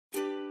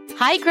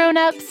Hi,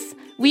 grown-ups!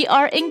 We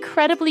are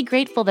incredibly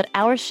grateful that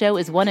our show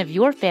is one of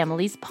your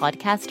family's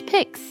podcast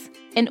picks.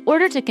 In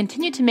order to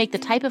continue to make the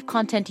type of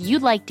content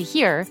you'd like to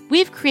hear,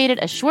 we've created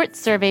a short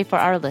survey for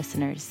our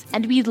listeners,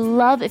 and we'd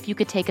love if you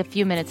could take a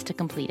few minutes to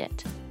complete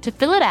it. To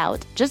fill it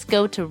out, just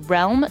go to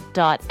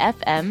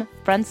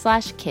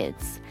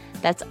realm.fm/kids.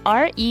 That's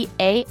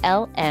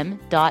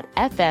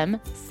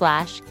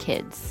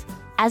realm.fm/kids.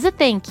 As a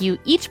thank you,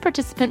 each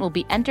participant will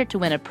be entered to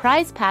win a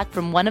prize pack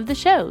from one of the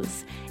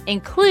shows,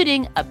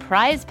 including a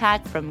prize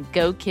pack from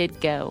Go Kid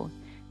Go.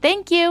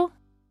 Thank you!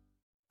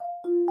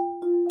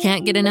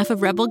 Can't get enough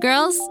of Rebel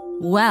Girls?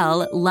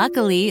 Well,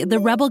 luckily, the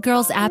Rebel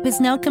Girls app is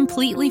now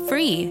completely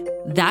free.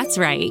 That's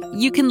right.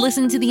 You can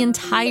listen to the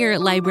entire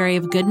library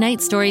of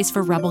goodnight stories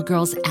for Rebel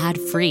Girls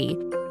ad-free.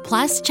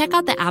 Plus, check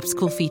out the app's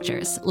cool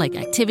features like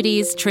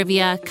activities,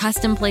 trivia,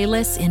 custom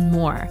playlists, and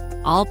more.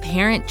 All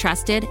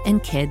parent-trusted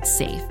and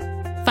kids-safe.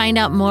 Find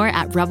out more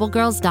at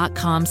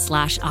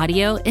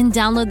rebelgirls.com/audio and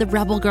download the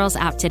Rebel Girls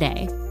app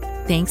today.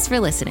 Thanks for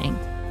listening.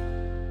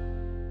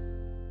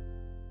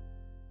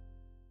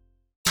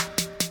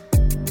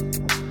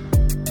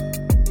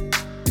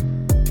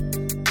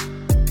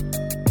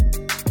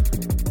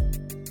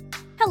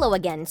 Hello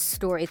again,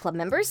 Story Club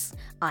members.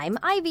 I'm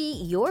Ivy,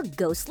 your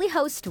ghostly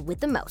host with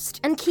the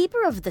most, and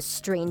keeper of the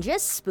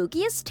strangest,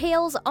 spookiest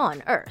tales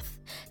on Earth.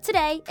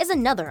 Today is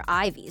another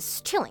Ivy's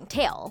chilling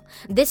tale.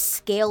 This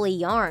scaly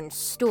yarn,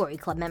 Story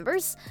Club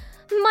members,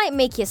 might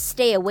make you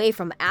stay away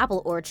from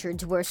apple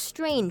orchards where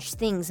strange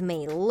things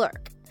may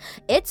lurk.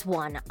 It's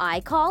one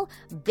I call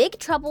Big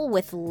Trouble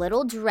with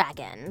Little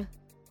Dragon.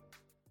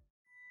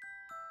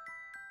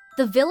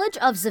 The village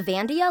of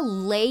Zavandia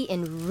lay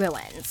in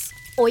ruins.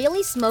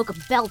 Oily smoke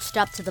belched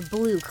up to the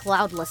blue,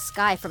 cloudless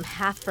sky from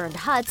half-burned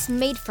huts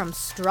made from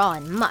straw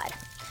and mud.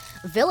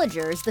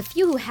 Villagers, the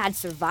few who had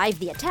survived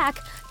the attack,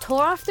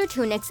 tore off their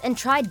tunics and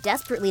tried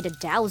desperately to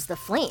douse the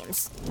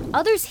flames.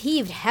 Others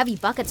heaved heavy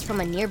buckets from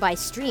a nearby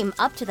stream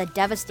up to the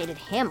devastated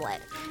hamlet,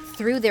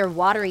 threw their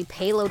watery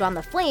payload on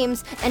the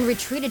flames, and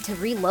retreated to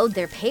reload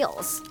their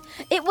pails.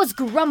 "It was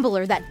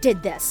Grumbler that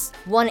did this,"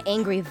 one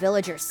angry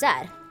villager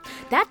said.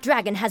 "That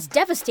dragon has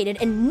devastated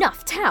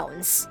enough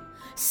towns."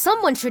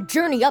 "Someone should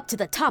journey up to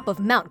the top of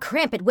Mount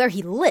Crampit where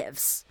he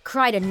lives,"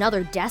 cried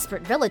another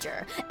desperate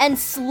villager, "and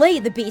slay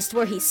the beast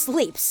where he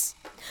sleeps."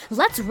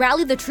 "Let's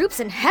rally the troops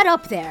and head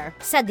up there,"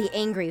 said the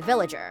angry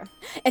villager.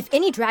 "If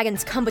any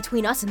dragons come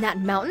between us and that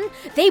mountain,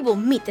 they will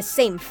meet the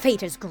same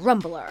fate as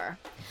Grumbler."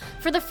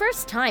 For the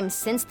first time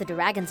since the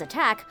dragon's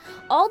attack,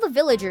 all the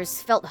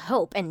villagers felt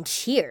hope and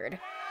cheered.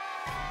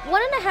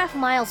 1.5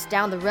 miles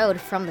down the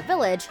road from the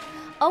village,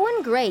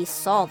 Owen Gray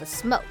saw the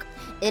smoke.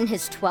 In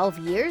his 12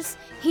 years,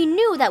 he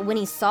knew that when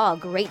he saw a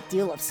great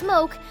deal of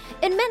smoke,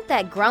 it meant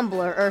that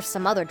Grumbler or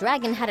some other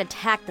dragon had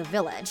attacked the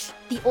village.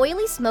 The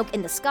oily smoke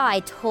in the sky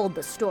told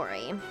the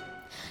story.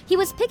 He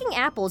was picking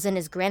apples in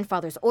his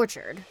grandfather's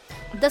orchard.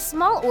 The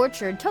small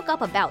orchard took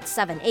up about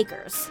 7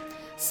 acres.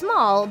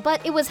 Small,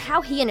 but it was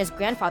how he and his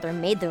grandfather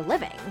made their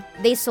living.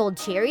 They sold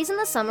cherries in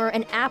the summer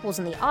and apples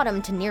in the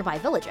autumn to nearby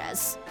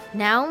villages.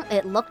 Now,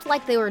 it looked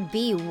like there would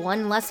be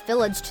one less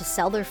village to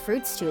sell their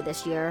fruits to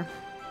this year.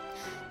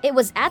 It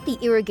was at the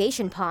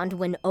irrigation pond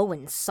when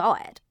Owen saw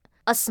it.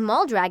 A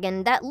small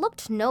dragon that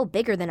looked no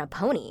bigger than a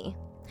pony.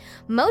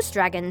 Most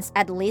dragons,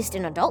 at least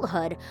in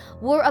adulthood,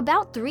 were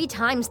about 3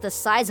 times the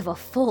size of a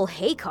full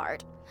hay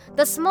cart.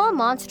 The small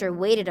monster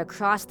waded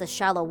across the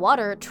shallow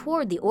water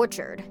toward the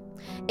orchard.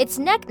 Its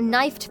neck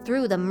knifed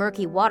through the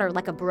murky water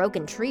like a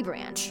broken tree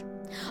branch.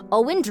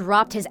 Owen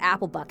dropped his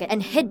apple bucket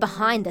and hid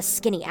behind the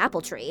skinny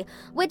apple tree,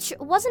 which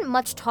wasn't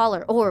much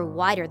taller or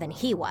wider than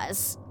he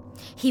was.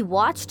 He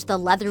watched the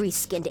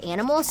leathery-skinned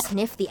animal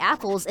sniff the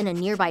apples in a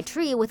nearby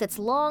tree with its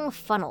long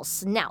funnel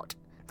snout.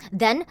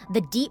 Then,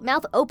 the deep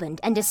mouth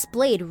opened and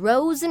displayed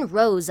rows and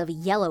rows of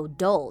yellow,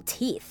 dull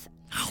teeth.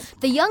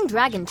 The young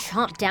dragon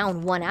chomped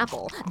down 1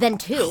 apple, then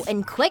 2,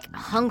 in quick,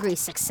 hungry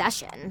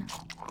succession.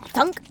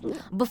 Thunk!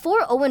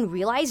 Before Owen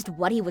realized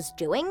what he was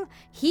doing,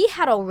 he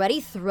had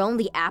already thrown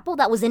the apple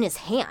that was in his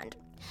hand.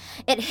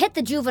 It hit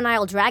the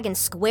juvenile dragon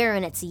square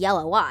in its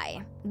yellow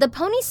eye. The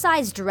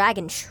pony-sized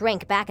dragon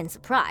shrank back in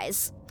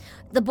surprise.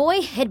 The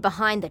boy hid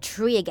behind the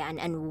tree again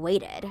and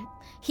waited.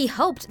 He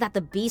hoped that the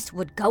beast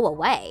would go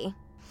away.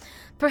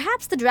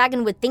 Perhaps the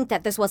dragon would think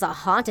that this was a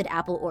haunted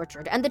apple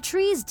orchard and the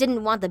trees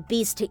didn't want the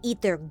beast to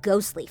eat their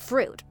ghostly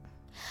fruit.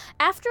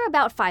 After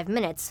about 5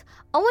 minutes,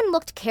 Owen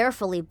looked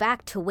carefully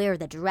back to where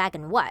the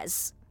dragon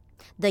was.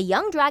 The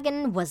young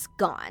dragon was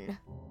gone.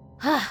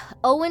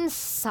 Owen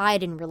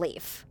sighed in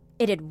relief.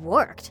 It had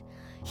worked.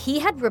 He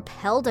had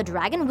repelled a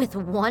dragon with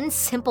 1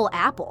 simple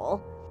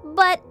apple.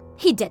 But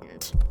he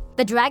didn't.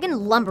 The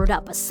dragon lumbered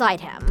up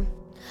beside him.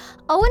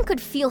 Owen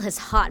could feel his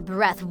hot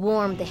breath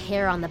warm the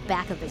hair on the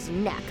back of his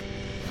neck.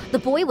 The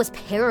boy was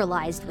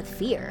paralyzed with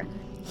fear.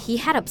 He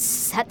had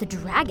upset the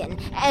dragon,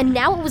 and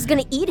now it was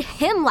gonna eat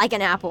him like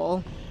an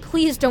apple.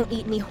 "Please don't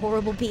eat me,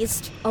 horrible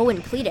beast,"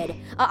 Owen pleaded.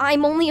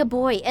 "I'm only a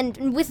boy,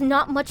 and with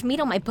not much meat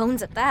on my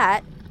bones at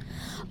that."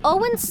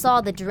 Owen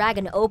saw the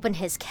dragon open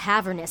his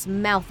cavernous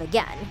mouth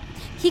again.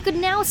 He could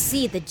now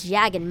see the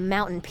jagged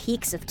mountain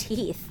peaks of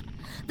teeth.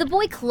 The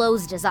boy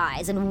closed his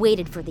eyes and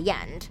waited for the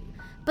end.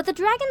 But the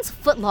dragon's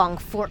foot-long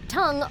forked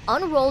tongue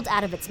unrolled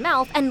out of its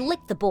mouth and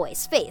licked the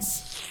boy's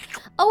face.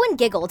 Owen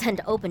giggled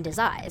and opened his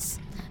eyes.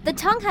 The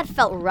tongue had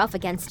felt rough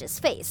against his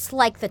face,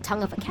 like the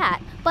tongue of a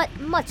cat, but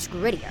much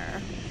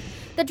grittier.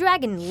 The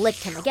dragon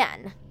licked him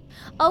again.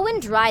 Owen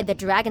dried the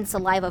dragon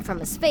saliva from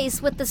his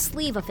face with the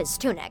sleeve of his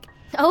tunic.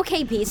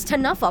 "Okay, beast,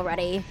 enough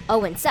already,"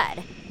 Owen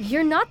said.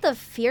 "You're not the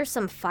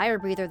fearsome fire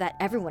breather that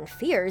everyone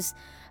fears.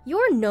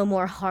 You're no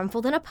more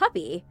harmful than a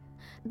puppy."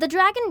 The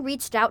dragon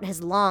reached out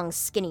his long,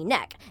 skinny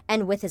neck,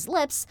 and with his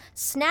lips,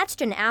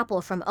 snatched an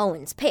apple from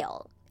Owen's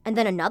pail, and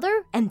then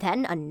another, and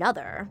then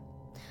another.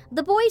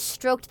 The boy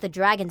stroked the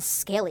dragon's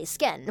scaly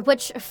skin,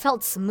 which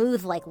felt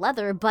smooth like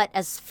leather but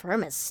as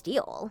firm as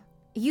steel.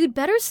 "You'd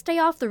better stay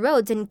off the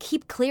roads and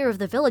keep clear of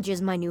the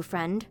villages, my new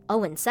friend,"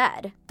 Owen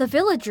said. "The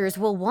villagers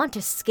will want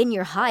to skin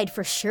your hide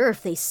for sure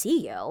if they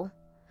see you."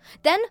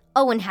 Then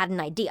Owen had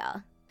an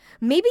idea.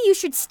 "Maybe you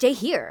should stay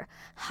here,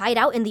 hide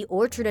out in the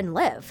orchard and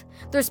live.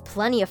 There's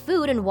plenty of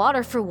food and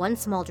water for one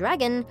small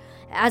dragon.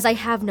 As I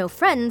have no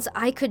friends,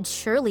 I could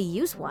surely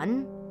use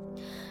one."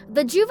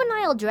 The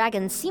juvenile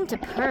dragon seemed to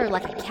purr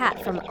like a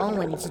cat from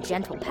Owen's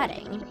gentle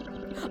petting.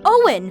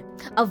 "Owen!"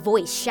 a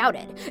voice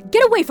shouted.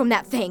 "Get away from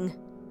that thing!"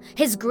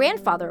 His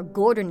grandfather,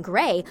 Gordon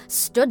Gray,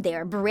 stood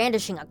there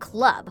brandishing a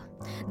club.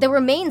 The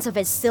remains of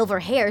his silver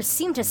hair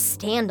seemed to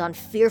stand on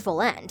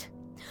fearful end.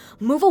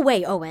 "Move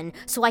away, Owen,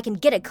 so I can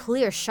get a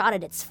clear shot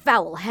at its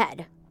foul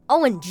head."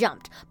 Owen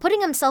jumped, putting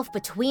himself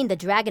between the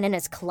dragon and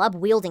his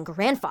club-wielding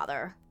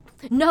grandfather.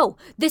 "No,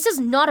 this is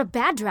not a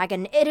bad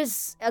dragon. It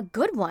is a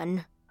good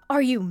one."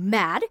 "Are you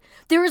mad?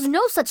 There is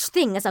no such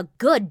thing as a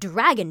good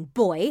dragon,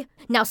 boy.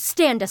 Now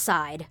stand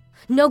aside."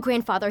 "No,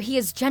 grandfather, he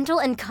is gentle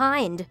and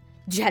kind."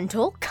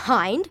 "Gentle?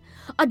 Kind?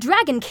 A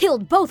dragon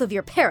killed both of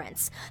your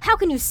parents. How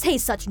can you say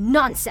such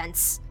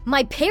nonsense?"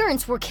 "My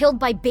parents were killed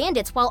by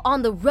bandits while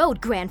on the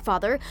road,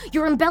 grandfather.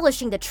 You're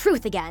embellishing the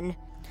truth again."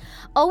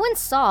 Owen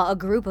saw a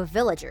group of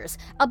villagers,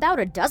 about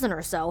a dozen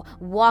or so,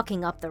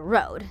 walking up the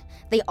road.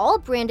 They all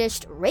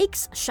brandished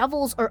rakes,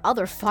 shovels, or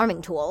other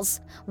farming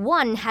tools.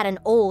 One had an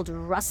old,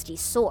 rusty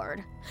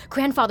sword.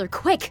 "Grandfather,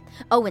 quick!"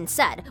 Owen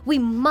said. "We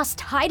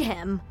must hide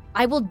him."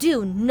 "I will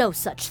do no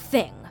such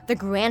thing," the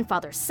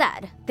grandfather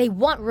said. "They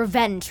want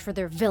revenge for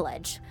their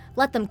village.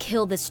 Let them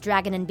kill this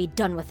dragon and be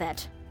done with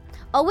it."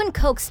 Owen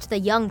coaxed the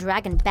young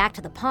dragon back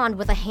to the pond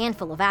with a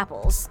handful of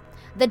apples.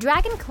 The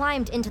dragon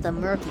climbed into the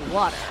murky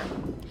water.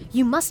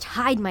 "You must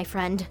hide, my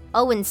friend,"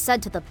 Owen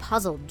said to the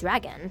puzzled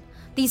dragon.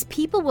 "These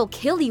people will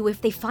kill you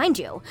if they find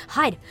you.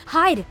 Hide,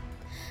 hide!"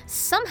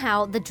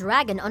 Somehow, the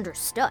dragon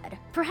understood.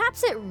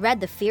 Perhaps it read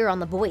the fear on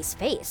the boy's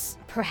face.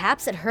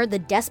 Perhaps it heard the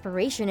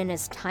desperation in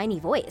his tiny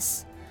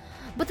voice.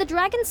 But the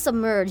dragon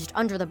submerged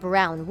under the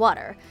brown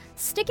water,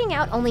 sticking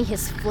out only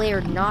his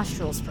flared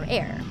nostrils for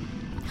air.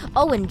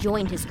 Owen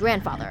joined his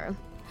grandfather.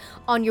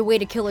 "On your way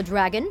to kill a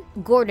dragon?"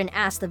 Gordon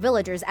asked the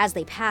villagers as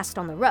they passed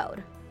on the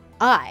road.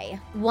 "Aye,"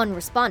 one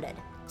responded.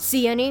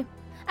 "See any?"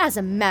 "As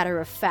a matter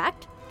of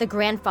fact," the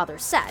grandfather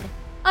said,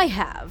 "I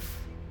have."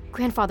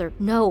 "Grandfather,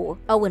 no,"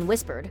 Owen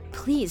whispered.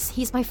 "Please,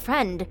 he's my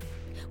friend."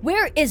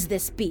 "Where is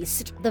this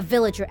beast?" the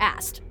villager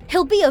asked.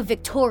 "He'll be a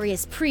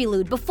victorious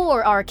prelude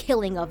before our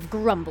killing of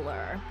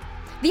Grumbler."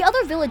 The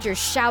other villagers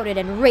shouted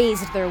and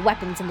raised their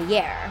weapons in the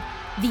air.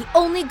 "The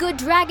only good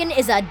dragon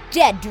is a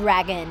dead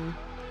dragon."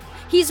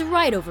 "He's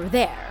right over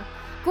there."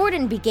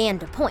 Gordon began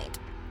to point.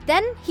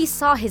 Then he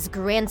saw his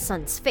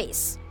grandson's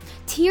face.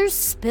 Tears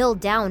spilled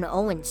down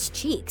Owen's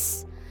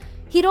cheeks.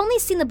 He'd only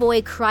seen the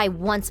boy cry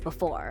once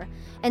before,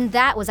 and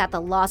that was at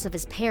the loss of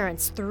his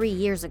parents 3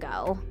 years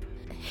ago.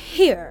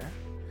 "Here."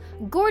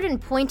 Gordon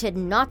pointed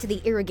not to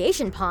the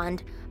irrigation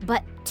pond,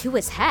 but to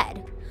his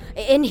head.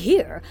 "In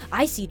here,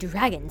 I see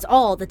dragons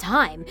all the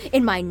time,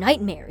 in my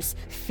nightmares.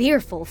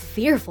 Fearful,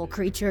 fearful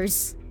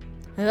creatures."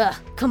 "Ugh,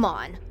 come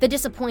on," the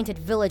disappointed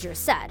villager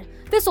said.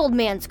 "This old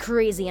man's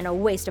crazy and a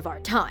waste of our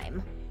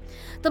time."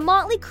 The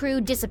motley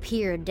crew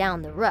disappeared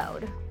down the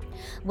road.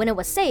 When it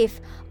was safe,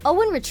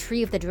 Owen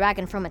retrieved the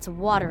dragon from its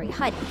watery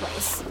hiding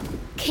place.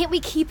 "Can't we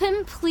keep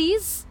him,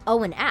 please?"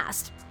 Owen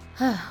asked.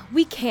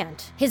 "We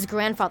can't," his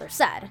grandfather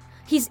said.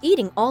 "He's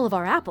eating all of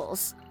our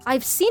apples.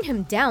 I've seen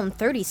him down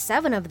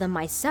 37 of them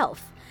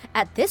myself.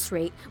 At this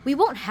rate, we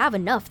won't have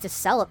enough to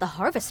sell at the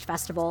Harvest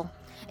Festival.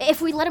 If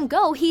we let him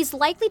go, he's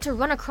likely to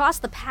run across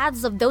the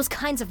paths of those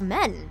kinds of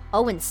men,"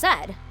 Owen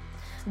said.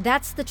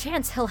 "That's the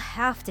chance he'll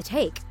have to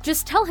take.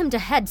 Just tell him to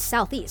head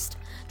southeast.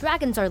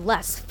 Dragons are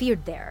less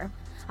feared there."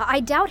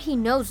 "I doubt he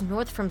knows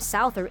north from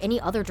south or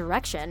any other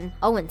direction,"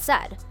 Owen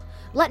said.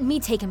 "Let me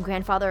take him,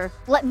 grandfather.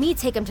 Let me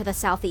take him to the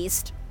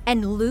southeast."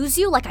 "And lose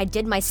you like I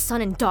did my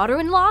son and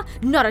daughter-in-law?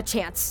 Not a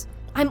chance."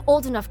 "I'm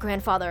old enough,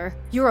 grandfather.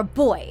 You're a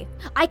boy.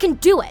 I can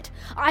do it.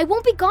 I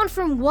won't be gone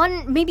from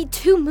 1, maybe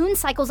 2 moon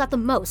cycles at the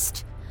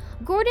most."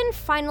 Gordon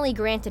finally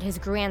granted his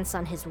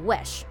grandson his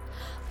wish.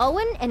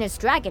 Owen and his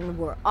dragon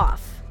were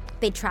off.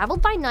 They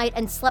traveled by night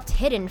and slept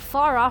hidden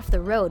far off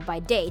the road by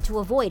day to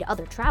avoid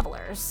other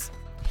travelers.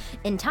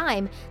 In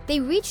time, they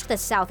reached the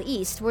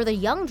southeast where the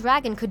young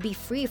dragon could be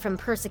free from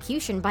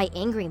persecution by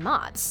angry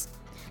mobs.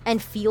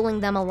 And fueling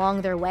them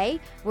along their way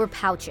were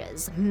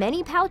pouches,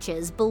 many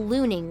pouches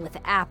ballooning with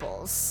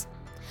apples.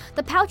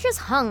 The pouches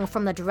hung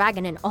from the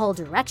dragon in all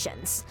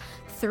directions,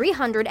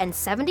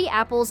 370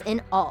 apples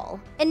in all,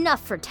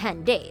 enough for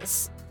 10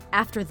 days.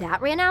 After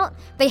that ran out,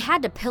 they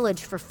had to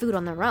pillage for food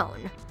on their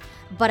own.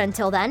 But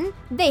until then,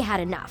 they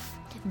had enough.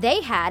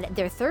 They had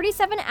their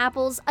 37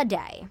 apples a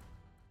day.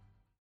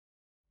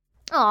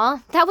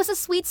 Aw, that was a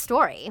sweet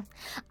story.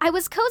 I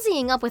was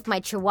cozying up with my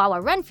Chihuahua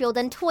Renfield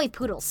and toy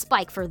poodle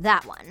Spike for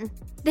that one.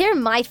 They're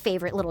my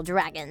favorite little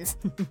dragons.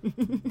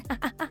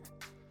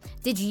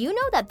 Did you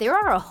know that there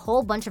are a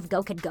whole bunch of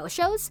Go Kid Go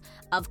shows?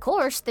 Of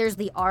course, there's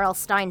the R.L.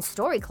 Stine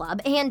Story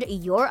Club, and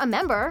you're a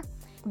member.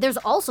 There's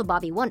also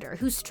Bobby Wonder,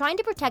 who's trying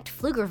to protect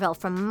Pflugerville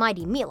from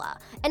Mighty Mila,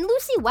 and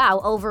Lucy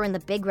Wow over in the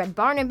Big Red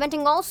Barn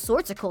inventing all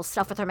sorts of cool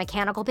stuff with her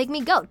mechanical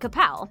pygmy goat,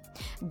 Kapow.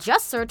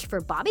 Just search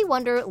for Bobby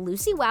Wonder,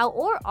 Lucy Wow,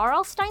 or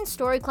R.L. Stine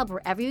Story Club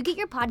wherever you get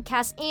your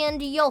podcasts,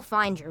 and you'll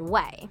find your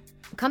way.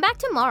 Come back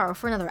tomorrow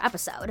for another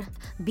episode,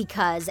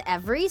 because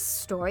every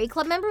Story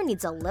Club member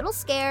needs a little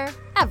scare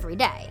every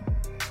day.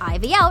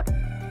 Ivy out!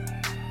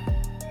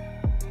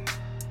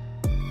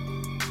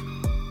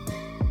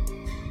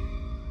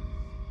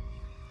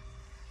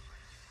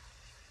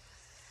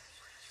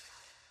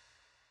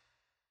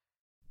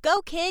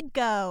 Go Kid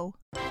Go!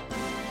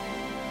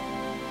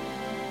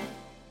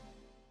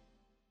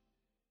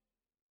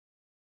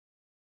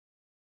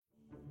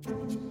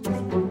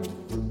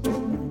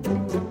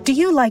 Do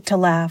you like to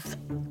laugh?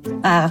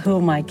 Who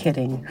am I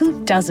kidding?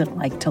 Who doesn't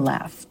like to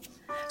laugh?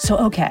 So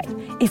okay,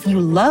 if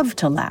you love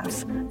to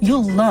laugh,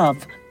 you'll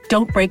love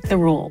Don't Break the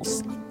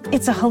Rules.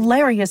 It's a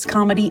hilarious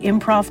comedy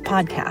improv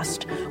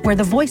podcast where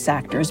the voice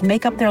actors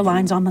make up their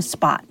lines on the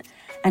spot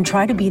and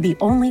try to be the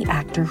only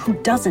actor who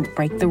doesn't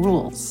break the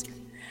rules.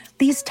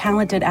 These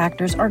talented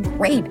actors are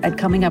great at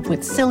coming up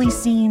with silly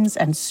scenes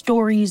and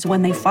stories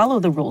when they follow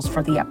the rules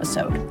for the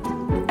episode.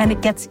 And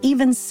it gets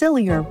even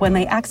sillier when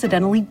they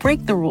accidentally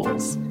break the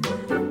rules.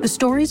 The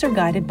stories are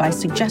guided by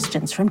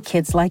suggestions from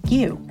kids like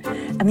you,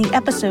 and the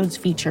episodes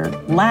feature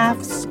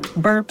laughs,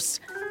 burps,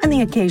 and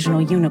the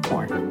occasional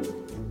unicorn.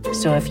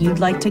 So if you'd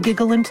like to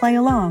giggle and play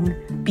along,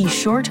 be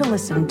sure to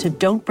listen to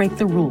Don't Break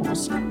the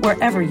Rules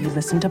wherever you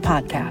listen to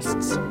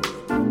podcasts.